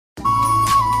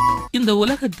இந்த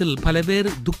உலகத்தில் பல பேர்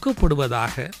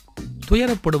துக்கப்படுவதாக,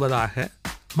 துயரப்படுவதாக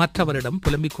மற்றவரிடம்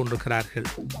புலம்பிக் கொண்டிருக்கிறார்கள்.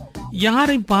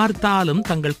 யாரை பார்த்தாலும்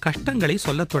தங்கள் கஷ்டங்களை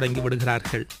சொல்லத் தொடங்கி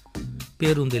விடுகிறார்கள்.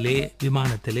 பேருந்திலே,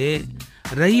 விமானத்திலே,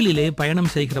 ரயிலிலே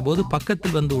பயணம் செய்கிற போது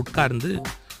பக்கத்தில் வந்து உட்கார்ந்து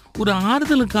ஒரு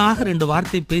ஆறுதலுக்காக 2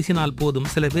 வார்த்தை பேசினால்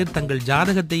போதும் சில பேர் தங்கள்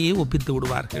ஜாதகத்தையே ஒப்பித்து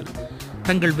விடுவார்கள்.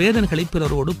 தங்கள் வேதனைகளை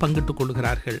பிறரோடு பங்கிட்டுக்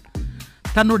கொள்கிறார்கள்.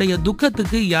 தன்னுடைய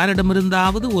துக்கத்துக்கு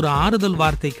யாரிடமிருந்தாவது ஒரு ஆறுதல்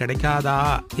வார்த்தை கிடைக்காதா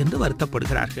என்று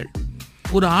வருத்தப்படுகிறார்கள்.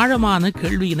 ஒரு ஆழமான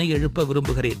கேள்வியினை எழுப்ப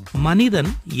விரும்புகிறேன்.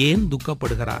 மனிதன் ஏன்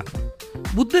துக்கப்படுகிறான்?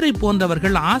 புத்தரை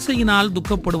போன்றவர்கள் ஆசையினால்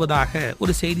துக்கப்படுவதாக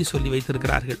ஒரு செய்தி சொல்லி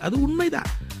வைத்திருக்கிறார்கள். அது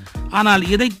உண்மைதான். ஆனால்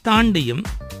இதை தாண்டியும்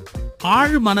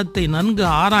ஆழ் மனத்தை நன்கு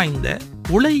ஆராய்ந்த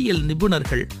உளவியல்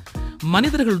நிபுணர்கள்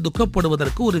மனிதர்கள்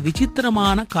துக்கப்படுவதற்கு ஒரு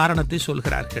விசித்திரமான காரணத்தை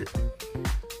சொல்கிறார்கள்.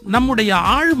 நம்முடைய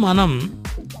ஆழ் மனம்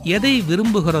எதை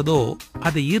விரும்புகிறதோ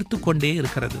அதை ஈர்த்து கொண்டே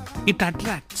இருக்கிறது. It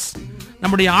attracts.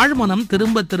 நம்முடைய ஆழ்மனம்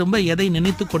திரும்ப திரும்ப எதை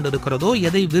நினைத்து கொண்டிருக்கிறதோ,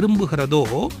 எதை விரும்புகிறதோ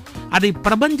அதை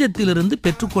பிரபஞ்சத்திலிருந்து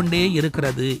பெற்றுக்கொண்டே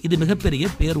இருக்கிறது. இது மிகப்பெரிய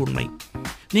பேருண்மை.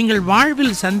 நீங்கள்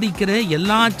வாழ்வில் சந்திக்கிற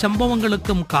எல்லா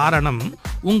சம்பவங்களுக்கும் காரணம்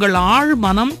உங்கள்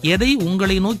ஆழ்மனம் எதை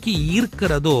உங்களை நோக்கி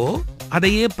ஈர்க்கிறதோ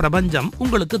அதையே பிரபஞ்சம்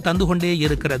உங்களுக்கு தந்து கொண்டே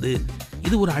இருக்கிறது.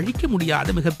 இது ஒரு அழிக்க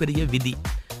முடியாத மிகப்பெரிய விதி.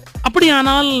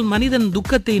 அப்படியானால் மனிதன்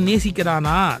துக்கத்தை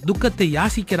நேசிக்கிறானா, துக்கத்தை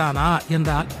யாசிக்கிறானா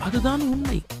என்றால் அதுதான்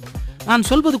உண்மை. நான்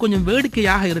சொல்வது கொஞ்சம்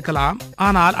வேடிக்கையாக இருக்கலாம்,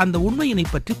 ஆனால் அந்த உண்மையினை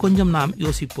பற்றி கொஞ்சம் நாம்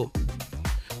யோசிப்போம்.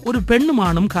 ஒரு பெண்ணும்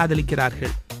ஆணும்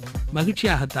காதலிக்கிறார்கள்.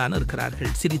 மகிழ்ச்சியாகத்தான்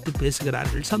இருக்கிறார்கள், சிரித்து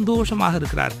பேசுகிறார்கள், சந்தோஷமாக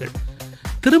இருக்கிறார்கள்.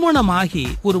 திருமணமாகி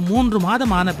ஒரு 3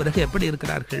 மாதமான பிறகு எப்படி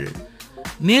இருக்கிறார்கள்?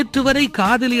 நேற்று வரை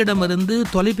காதலியிடமிருந்து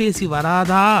தொலைபேசி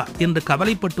வராதா என்று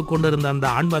கவலைப்பட்டு கொண்டிருந்த அந்த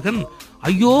ஆண்மகன்,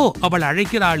 ஐயோ அவள்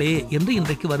அழைக்கிறாளே என்று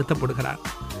இன்றைக்கு வருத்தப்படுகிறார்.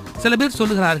 சில பேர்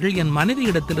சொல்லுகிறார்கள், என் மனைவி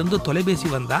இடத்திலிருந்து தொலைபேசி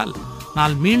வந்தால்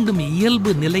நான் மீண்டும்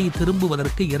இயல்பு நிலை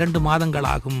திரும்புவதற்கு 2 மாதங்கள்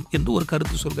ஆகும் என்று ஒரு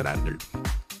கருத்து சொல்கிறார்கள்.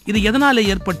 இது எதனாலே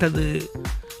ஏற்பட்டது?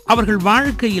 அவர்கள்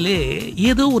வாழ்க்கையிலே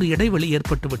ஏதோ ஒரு இடைவெளி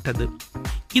ஏற்பட்டு விட்டது.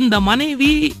 இந்த மனைவி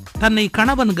தன்னை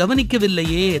கணவன்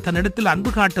கவனிக்கவில்லையே, தன்னிடத்தில்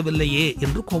அன்பு காட்டவில்லையே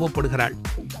என்று கோபப்படுகிறாள்.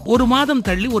 1 மாதம்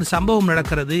தள்ளி ஒரு சம்பவம்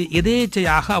நடக்கிறது.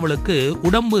 எதேச்சையாக அவளுக்கு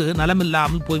உடம்பு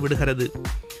நலமில்லாமல் போய்விடுகிறது.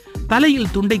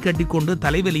 தலையில் துண்டை கட்டிக்கொண்டு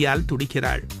தலைவலியால்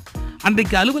துடிக்கிறாள்.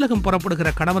 அன்றைக்கு அலுவலகம் புறப்படுகிற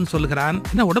கணவன் சொல்கிறான்,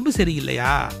 என்ன உடம்பு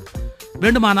சரியில்லையா?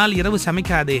 வேண்டுமானால் இரவு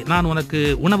சமைக்காதே, நான் உனக்கு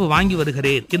உணவு வாங்கி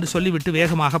வருகிறேன் என்று சொல்லிவிட்டு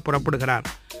வேகமாக புறப்படுகிறான்.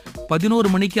 11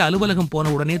 மணிக்கு அலுவலகம்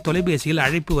போன உடனே தொலைபேசியில்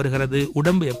அழைப்பு வருகிறது.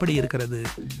 உடம்பு எப்படி இருக்கிறது?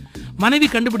 மனைவி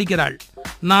கண்டுபிடிக்கிறாள்,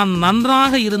 நான்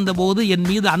நன்றாக இருந்தபோது என்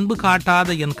மீது அன்பு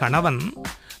காட்டாத என் கணவன்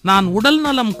நான் உடல்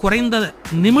நலம் குறைந்த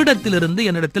நிமிடத்திலிருந்து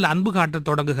என்னிடத்தில் அன்பு காட்டத்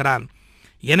தொடங்குகிறான்.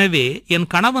 எனவே என்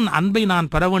கணவன் அன்பை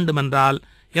நான் பெற வேண்டுமென்றால்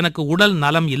எனக்கு உடல்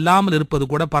நலம் இல்லாமல் இருப்பது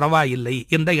கூட பரவாயில்லை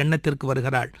என்ற எண்ணத்திற்கு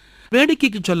வருகிறாள்.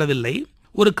 வேடிக்கைக்கு சொல்லவில்லை.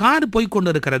 ஒரு கார்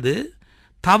போய்கொண்டிருக்கிறது.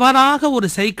 தவறாக ஒரு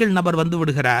சைக்கிள் நபர் வந்து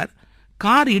விடுகிறார்.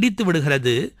 கார் இடித்து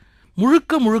விடுகிறது.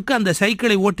 முழுக்க முழுக்க அந்த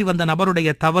சைக்கிளை ஓட்டி வந்த நபருடைய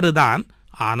தவறுதான்.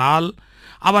 ஆனால்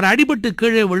அவர் அடிபட்டு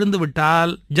கீழே விழுந்து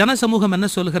விட்டால் ஜனசமூகம் என்ன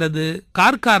சொல்கிறது?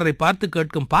 கார்காரரை பார்த்து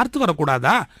கேட்கும், பார்த்து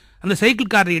வரக்கூடாதா? அந்த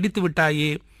சைக்கிள் காரை இடித்து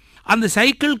விட்டாயே. அந்த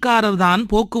சைக்கிள்காரர் தான்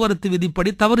போக்குவரத்து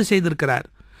விதிப்படி தவறு செய்திருக்கிறார்.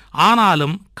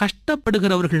 ஆனாலும்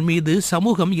கஷ்டப்படுகிறவர்கள் மீது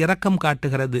சமூகம் இரக்கம்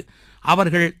காட்டுகிறது,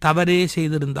 அவர்கள் தவறே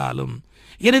செய்திருந்தாலும்.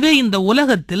 எனவே இந்த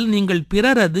உலகத்தில் நீங்கள்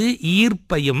பிறரது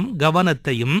ஈர்ப்பையும்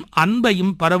கவனத்தையும்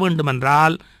அன்பையும் பெற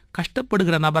வேண்டுமென்றால்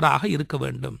கஷ்டப்படுகிற நபராக இருக்க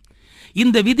வேண்டும்.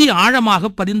 இந்த விதி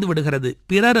ஆழமாக பதிந்து விடுகிறது.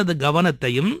 பிறரது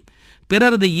கவனத்தையும்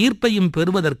பிறரது ஈர்ப்பையும்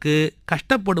பெறுவதற்கு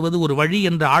கஷ்டப்படுவது ஒரு வழி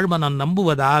என்று ஆழ்மனம்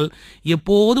நம்புவதால்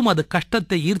எப்போதும் அது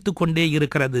கஷ்டத்தை ஈர்த்து கொண்டே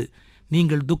இருக்கிறது.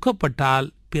 நீங்கள் துக்கப்பட்டால்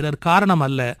பிறர் காரணம்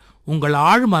அல்ல, உங்கள்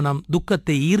ஆழ்மனம்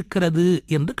துக்கத்தை ஈர்க்கிறது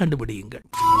என்று கண்டுபிடியுங்கள்.